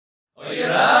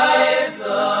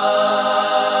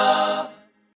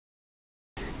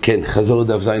כן, חזור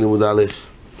דף זין עמוד א'.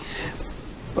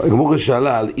 הגמרא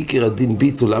שאלה על עיקר הדין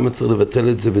ביטול, למה צריך לבטל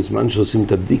את זה בזמן שעושים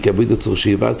את הבדיקה, ביטול צריך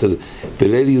שיבטל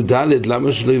בליל י"ד,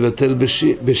 למה שלא יבטל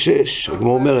בשש?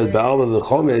 הגמרא אומרת, בארבע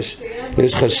וחומש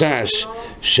יש חשש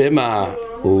שמא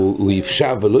הוא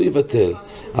יפשע ולא יבטל,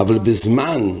 אבל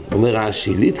בזמן, אומר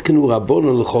רש"י, ליתקנו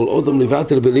רבונן לכל אדם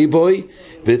לבטל בליבוי,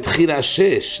 והתחיל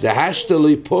השש, דהשת לא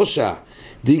יפושע,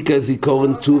 דיקה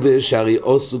זיכורן טובה שהרי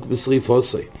עוסק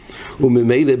בשריפוסי.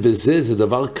 וממילא בזה זה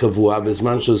דבר קבוע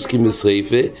בזמן שעוסקים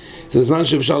בשריפה, זה זמן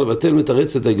שאפשר לבטל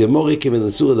מתרצת הגמורי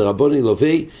כמנסורה דרבוני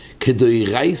לווי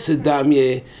כדאורייסא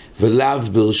דמיה ולאו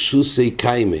ברשוסי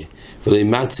קיימה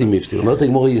ולמצי מפתיל. אומרת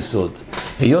הגמורי יסוד,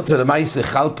 היות ולמעשה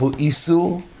חל פה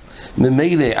איסור,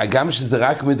 ממילא הגם שזה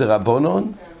רק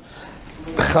מדרבנון,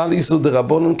 חל איסור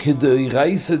דרבנון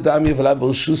כדאורייסא דמיה ולאו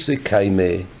ברשוסי קיימה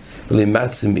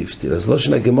ולמצי מפתיל. אז לא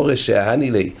שנה גמורי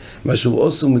שההני לי משהו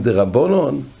עושו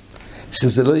מדרבנון,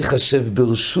 שזה לא יחשב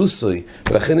ברשוסוי,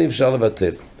 ולכן אי אפשר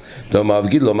לבטל. לא אמר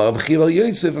בגיד, לא אמר רבי חייא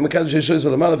יוסף, המקדש שיש יוסף,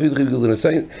 לא אמר לפי דחיב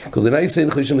קורדנאי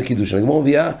סיין חוישם לקידושין. הגמרא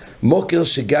מביאה מוקר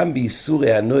שגם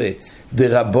באיסורי הנועה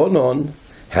דרבנון,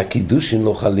 הקידושין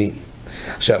לא חלים.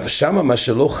 עכשיו, שמה מה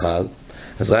שלא חל,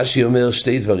 אז רש"י אומר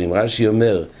שתי דברים. רש"י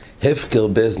אומר, הפקר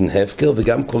בזן הפקר,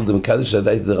 וגם כל דמקדש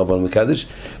עדיין דרבנון מקדש,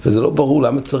 וזה לא ברור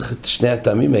למה צריך את שני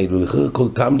הטעמים האלו, לכן כל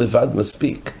טעם לבד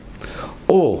מספיק.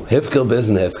 או הפקר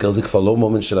באזן הפקר, זה כבר לא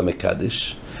מומן של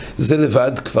המקדש, זה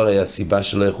לבד כבר היה סיבה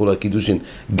שלא יחולו הקידושין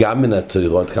גם מן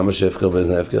התוירות, כמה שהפקר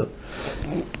באזן הפקר.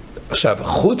 עכשיו,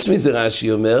 חוץ מזה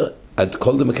רש"י אומר, עד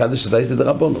כל דמקדש עדיין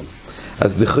דרבנון,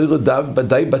 אז לכאורה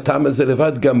די בטעם הזה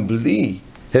לבד גם בלי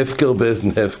הפקר באזן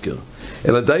הפקר,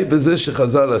 אלא די בזה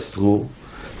שחז"ל אסרו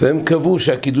והם קבעו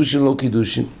שהקידושין לא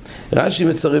קידושין. רש"י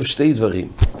מצרף שתי דברים.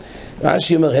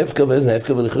 רש"י אומר, הפקר באזן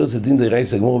הפקר, ולכאורה זה דין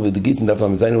דאורייסא, הגמרא בגיטין דף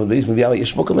ל"ז עמוד בייס מביאה,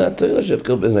 יש פה מן התורה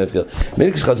שהפקר באזן הפקר.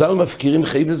 מילא כשחז"ל מפקירים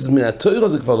חייב מן התורה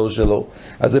זה כבר לא שלו,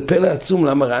 אז זה פלא עצום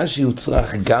למה רש"י הוא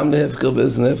צריך גם להפקר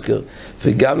באזן הפקר,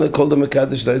 וגם לכל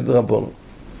דמקדש עדיין דרבנון.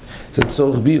 זה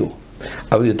צורך ביור.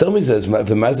 אבל יותר מזה,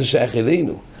 ומה זה שייך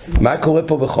אלינו? מה קורה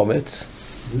פה בחומץ?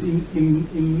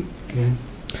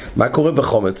 מה קורה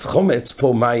בחומץ? חומץ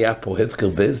פה, מה היה פה? הפקר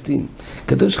באזדין?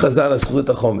 כתוב שחז"ל אסרו את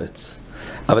החומץ.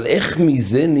 אבל איך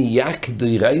מזה נהיה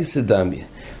כדאורייסא דמיה?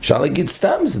 אפשר להגיד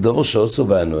סתם, זה דבר שעשו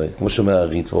בהנועה, כמו שאומר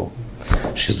הריטב"א,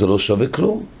 שזה לא שווה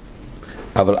כלום.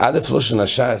 אבל א' לא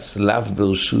שנשס לאו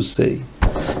ברשוסי,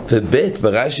 וב'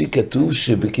 ברש"י כתוב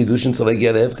שבקידושין צריך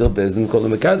להגיע להפקר באזן כל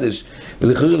המקדש,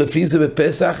 ולכאורה לפי זה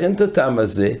בפסח אין את הטעם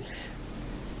הזה.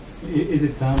 איזה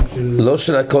טעם של... לא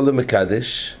של הכל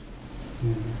המקדש,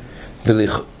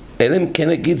 אלא אם כן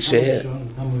נגיד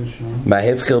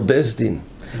מההפקר באזדין.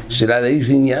 שאלה על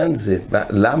איזה עניין זה,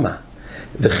 למה?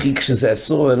 וכי כשזה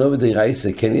אסור ואינו בדאורייסא,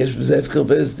 כן יש בזה הפקר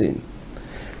באזדין.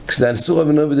 כשזה אסור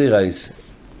ואינו בדאורייסא.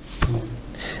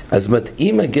 אז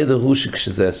מתאים הגדר הוא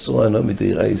שכשזה אסור ואינו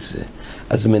בדאורייסא,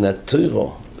 אז מן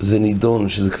התורה זה נידון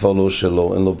שזה כבר לא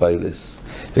שלו, אין לו ביילס.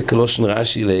 וכלושן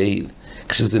רש"י לעיל,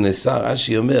 כשזה נעשה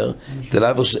רש"י אומר,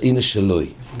 דלעבר הנה שלוי.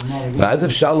 ואז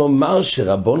אפשר לומר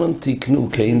שרבונן תיקנו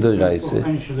כאין דאורייסא.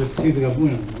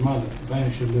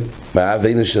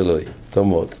 והנה שלוי, טוב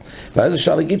מאוד. ואז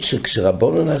אפשר להגיד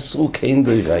שכשרבונן אסרו כאין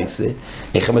דאורייסא,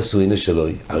 איך הם עשו הנה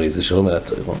שלוי? הרי זה שלו מן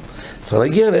התורה. צריך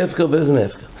להגיע להפקר באזן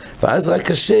הפקר. ואז רק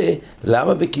קשה,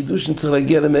 למה בקידושין צריך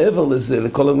להגיע למעבר לזה,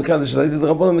 לכל המקדש, להגיד את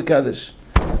רבונן מקדש.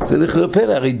 זה לכאורה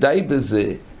פלא, הרי די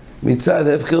בזה מצד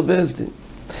הפקר באזדין.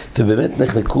 ובאמת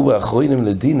נחלקו באחרונים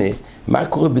לדינה, מה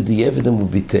קורה בדיעבד אם הוא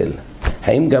ביטל?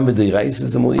 האם גם בדאורייסא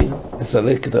זה מועיל?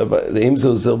 האם זה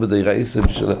עוזר בדאורייסא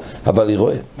בשביל הבעלי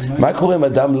רואה? מה קורה אם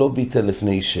אדם לא ביטל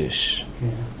לפני 6?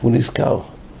 הוא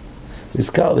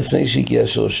נזכר לפני שהגיע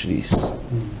שור שביס.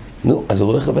 נו, אז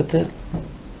הוא הולך לבטל.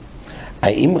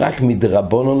 האם רק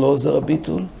מדרבנון לא עוזר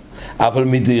הביטול? אבל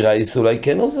מדאורייסא אולי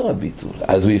כן עוזר הביטול.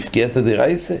 אז הוא יפקיע את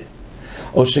הדאורייסא?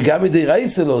 או שגם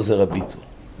מדאורייסא לא עוזר הביטול?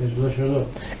 יש לו שלוי.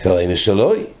 כבר הנה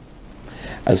שלוי.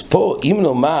 אז פה, אם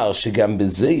נאמר שגם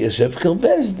בזה יש הפקר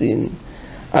באזדין,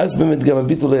 אז באמת גם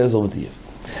הביטול לא יעזור בדיעבד.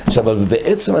 עכשיו, אבל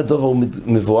בעצם הדבר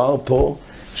מבואר פה,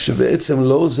 שבעצם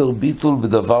לא עוזר ביטול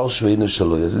בדבר שהוא הנה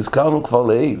שלוי. אז הזכרנו כבר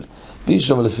לעיל,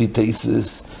 בישום לפי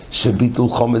תייסס, שביטול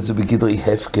חומץ זה בגדרי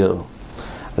הפקר.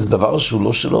 אז דבר שהוא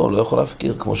לא שלו, הוא לא יכול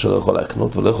להפקיר, כמו שלא יכול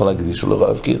להקנות ולא יכול להקדיש, הוא לא יכול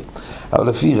להפקיר. אבל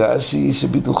לפי רש"י,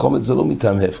 שביטול חומץ זה לא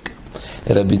מטעם הפקר.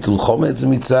 אלא ביטול חומץ זה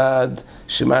מצד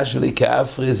שמש ולי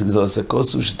כאפרי, זה גזר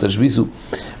סקוסו שתשביסו.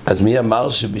 אז מי אמר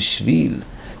שבשביל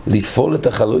לפעול את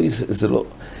החלוי זה לא,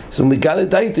 אז הוא מגלה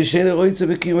דייטו שאין לראות את זה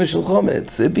בקיומו של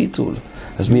חומץ, זה ביטול.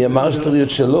 אז מי אמר שצריך להיות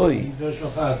שלוי? זה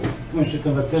שלך, כמו שאתה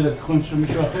מבטל את חום של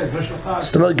מישהו אחר, זה שלך.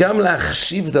 זאת אומרת, גם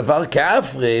להחשיב דבר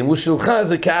כאפרה, אם הוא שלך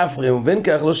זה כאפרה, אם הוא בין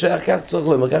כך לא שייך, כך צריך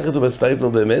לו, אם לקח אותו בסטייפלר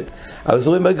באמת, אבל זה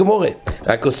רואים בגמורה.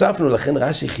 רק הוספנו, לכן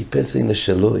רש"י חיפש הנה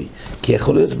שלוי, כי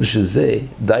יכול להיות בשביל זה,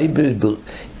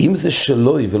 אם זה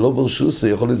שלוי ולא ברשוסו,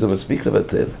 יכול להיות זה מספיק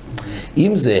לבטל.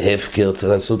 אם זה הפקר,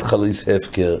 צריך לעשות חליס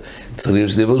הפקר, צריך להיות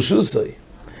שזה ברשוסו.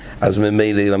 אז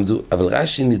ממילא ילמדו, אבל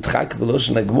רש"י נדחק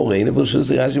בלושן הגמורה, הנה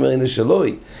ברשוסי רש"י אומר הנה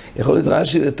שלוי, יכול להיות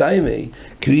רש"י לטיימי,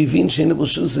 כי הוא הבין שהנה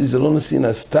ברשוסי זה לא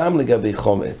נסינה סתם לגבי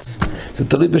חומץ, זה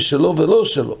תלוי בשלו ולא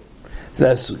שלו,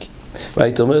 זה הסוגי.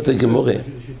 והיית אומרת הגמורה,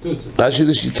 רש"י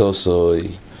לשיטוסוי,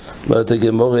 אומרת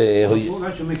הגמורה,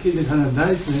 רש"י מכיר את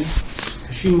הנדייסה,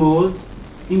 קשים מאוד,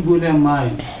 עם בולי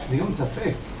המים, זה גם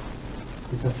ספק,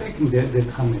 בספק אם זה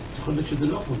חמץ, יכול להיות שזה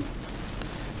לא חומץ.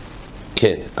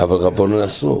 כן, אבל רבנו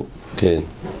אסור, כן.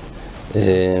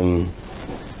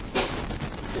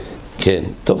 כן,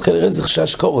 טוב, כנראה זה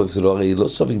חשש קורב, זה לא, הרי לא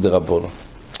סופיק דרבנו.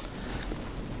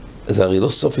 זה הרי לא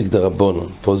סופיק דרבנו,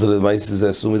 פה זה למעשה זה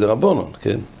אסור מדרבנו,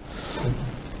 כן.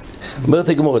 אומרת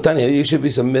הגמורה, תניא, יש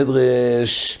ביס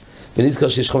המדרש, ונזכר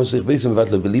שיש חומץ צריך ביס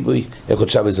ומבט לו בליבוי, איך עוד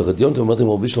שבס וחדיון, ואומרת עם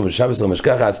רבי שלום בשבס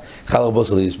למשכח, אז חל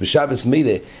רבוס ליס, בשבס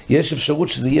מילה, יש אפשרות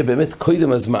שזה יהיה באמת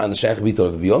קודם הזמן, שייך ביתו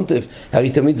וביונטף, הרי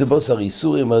תמיד זה בוס הרי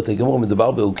איסורי, אומרת הגמורה,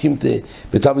 מדובר באוקימתה,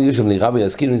 בתלמוד יושם לרבי,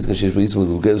 אז כאילו נזכר שיש ביס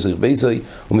מגולגל צריך ביסוי,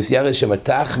 ומסיירה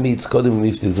שמתח מיץ קודם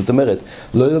ומפתיל, זאת אומרת,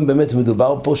 לא יום באמת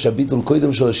מדובר פה שהביטול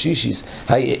קודם של השישיס,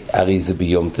 הרי זה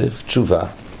ביונטף, תשובה.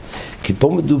 כי פה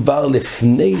מדובר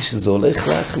לפני שזה הולך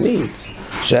להחמיץ,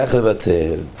 שייך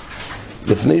לבטל.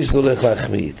 לפני שזה הולך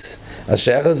להחמיץ, אז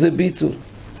שייך לזה ביטול,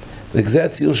 וזה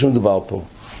הציור שמדובר פה.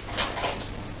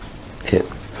 כן,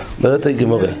 אומרת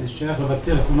הגמורה. זה שייך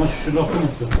לבטל, זה משהו שלא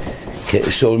חומץ.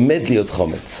 כן, שעומד להיות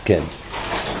חומץ, כן.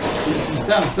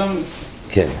 סתם.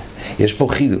 כן, יש פה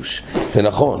חידוש, זה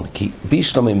נכון, כי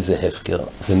בישלומים זה הפקר,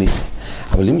 זה נקרא.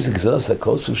 אבל אם זה גזר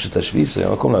הסקוסוף שתשביס, זה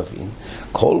המקום להבין,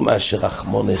 כל מה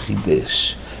שרחמון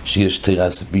חידש, שיש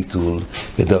תירס ביטול,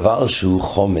 ודבר שהוא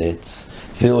חומץ,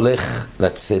 והולך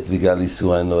לצאת בגלל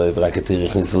איסור הנועה, ורק התיר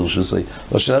הכניס לרשוסוי,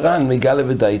 או שלרן מגלה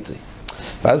ודייטי.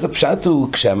 ואז הפשט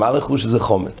הוא, כשאמר לכו שזה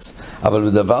חומץ, אבל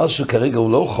בדבר שכרגע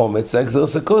הוא לא חומץ, זה הגזר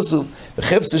הסקוסוף,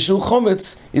 וחפצה שהוא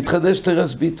חומץ, יתחדש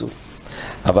תירס ביטול.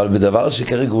 אבל בדבר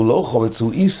שכרגע הוא לא חומץ,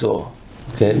 הוא איסו,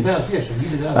 כן?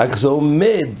 רק זה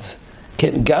עומד,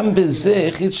 כן, גם בזה,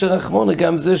 חיד שרחמונה,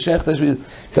 גם זה שייך תשביס.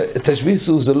 תשביס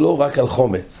הוא זה לא רק על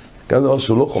חומץ, גם דבר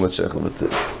שהוא לא חומץ שייך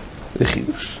לבטל. זה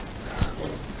חידוש.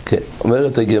 כן,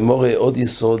 אומרת הגמורה עוד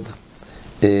יסוד,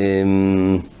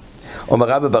 אומר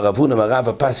רבא ברבון, אמר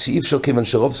רבא פס שאי אפשר כיוון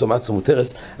שרוב סומצו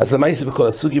מותרס, אז למעשה בכל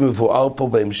הסוגים מבואר פה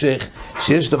בהמשך,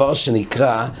 שיש דבר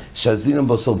שנקרא שהזלינום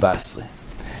בוסר בעשרה.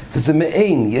 וזה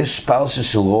מעין, יש פרשה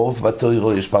של רוב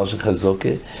בתוירו, יש פרשה חזוקה,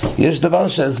 יש דבר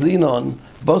שהזלינון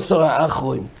בוסר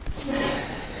האחרון.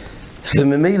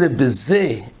 וממילא בזה,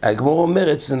 הגמור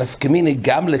אומרת, זה נפקמיני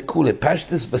גם לכולה,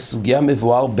 פשטס בסוגיה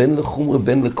מבואר בין לחומרה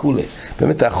בין לכולה.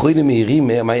 באמת האחרונים מהירים,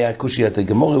 מה היה הקושיית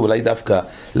הגמור, אולי דווקא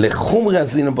לחומרה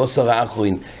הזלינון בוסר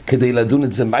האחרון, כדי לדון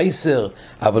את זה מייסר,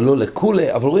 אבל לא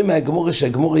לכולה. אבל רואים מהגמור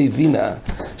שהגמור הבינה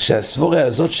שהסבורה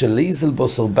הזאת של ליזל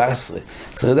בוסר בעשרה,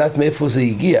 צריך לדעת מאיפה זה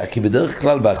הגיע, כי בדרך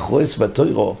כלל באחרויס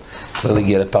בתוירו, צריך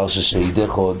להגיע לפרשה של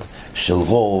ידחוד, של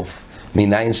רוב,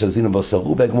 מניין שהזינו בוסר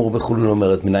רובה, הגמור בחולון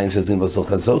אומרת, מניין שהזינו בוסר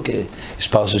חזוקה, יש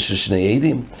פרשה של שני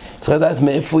עדים. צריך לדעת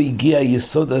מאיפה הגיע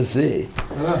היסוד הזה,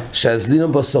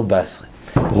 שהזינו בוסר בעשרה.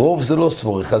 רוב זה לא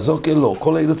סבורה, חזוקה לא,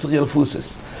 כל האלו צריך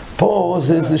ילפוסס. פה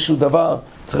זה איזשהו דבר,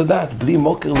 צריך לדעת, בלי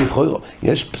מוקר וחוירו.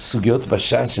 יש סוגיות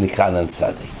בשעה שנקרא ענן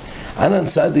צדי. ענן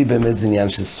צדי באמת זה עניין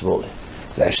של סבורה.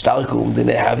 זה השטרקום,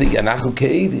 דיני הוויג, אנחנו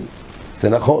כעדים. זה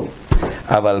נכון.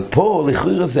 אבל פה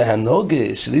לכאורה זה הנוגה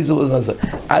של איזו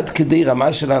עד כדי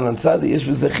רמה של הנצדי יש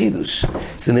בזה חידוש.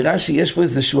 זה נראה שיש פה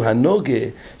איזשהו הנוגה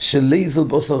של ליזל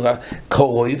בוסר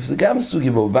קורויב, זה גם סוגי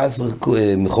בו בעשר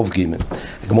מחוב ג'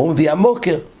 הגמור מביא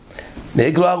המוקר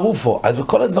מעגלו ערופו, אז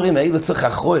בכל הדברים האלו צריך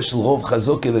אחרוי של רוב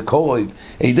חזוקה וקורויב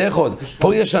אידך עוד,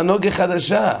 פה יש הנוגה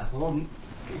חדשה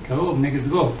קרוב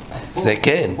נגד רוב. זה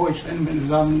כן. פה יש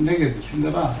אין נגד שום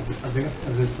דבר, אז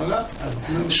זה ספרה.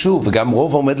 שוב, וגם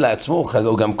רוב עומד לעצמו,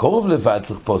 או גם קרוב לבד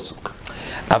צריך פוסוק.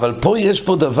 אבל פה יש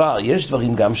פה דבר, יש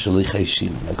דברים גם של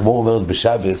חיישים. הגמור אומרת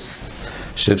בשבס,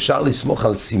 שאפשר לסמוך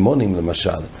על סימונים למשל.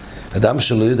 אדם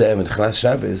שלא יודע אם נכנס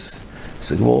שבס,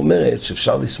 אז הגמרא אומרת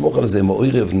שאפשר לסמוך על זה, אם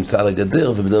הערב נמצא על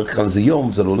הגדר, ובדרך כלל זה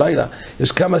יום, זה לא לילה,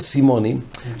 יש כמה סימונים,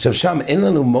 עכשיו שם אין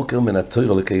לנו מוקר מן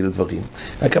התורה לכאלו דברים.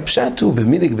 רק הפשט הוא,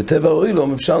 במיניק, בטבע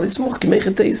העולם, אפשר לסמוך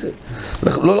כמייכת עשב,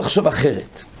 לא לחשוב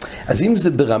אחרת. אז אם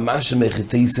זה ברמה של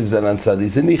מייכת עשב זה ננצדי,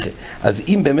 זה ניחה. אז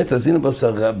אם באמת עשינו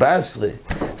בעשר 14,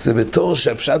 זה בתור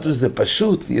שהפשט הוא שזה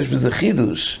פשוט, ויש בזה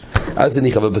חידוש, אז זה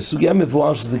ניחה. אבל בסוגיה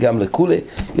מבואר שזה גם לכולה,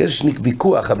 יש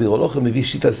ויכוח, הבירולוגיה מביא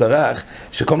שיטה סרח,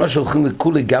 שכל מה שהולכים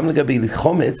לכולה, גם לגבי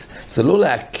חומץ, זה לא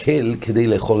להקל כדי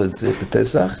לאכול את זה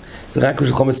בפסח, זה רק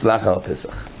בשביל חומץ לאחר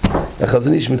הפסח.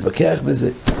 החזון איש מתווכח בזה.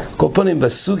 כל פנים,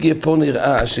 בסוגיה פה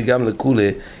נראה שגם לכולה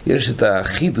יש את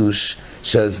החידוש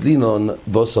שהזלינון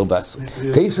בוסר בסר.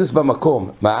 תייסס במקום,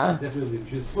 מה?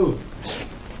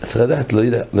 צריך לדעת,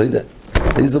 לא יודע.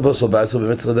 איזה בוסר בסר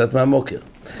באמת צריך לדעת מה המוקר.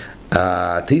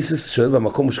 התייסס שואל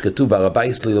במקום שכתוב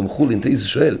ברבייס לא ילמחולין, תייסס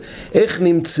שואל איך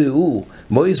נמצאו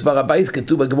מויס ברבייס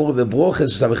כתוב בגמור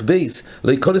בברוכס וסמך בייס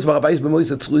לא ייכונס ברבייס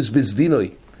במויס הצרויס בסדינוי,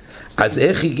 אז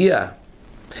איך הגיע?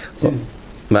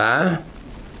 מה?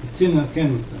 צינה כן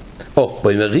אותה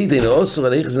בואי מריד אין אוסר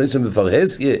על איך זה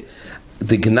מפרהס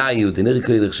דגנאיו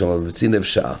דנריקו ילך שם בצינב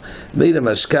אפשר ואין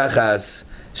המשכחס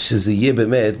שזה יהיה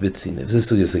באמת בצינב. זה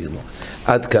סוג יסגמור.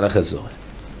 עד כאן החזור.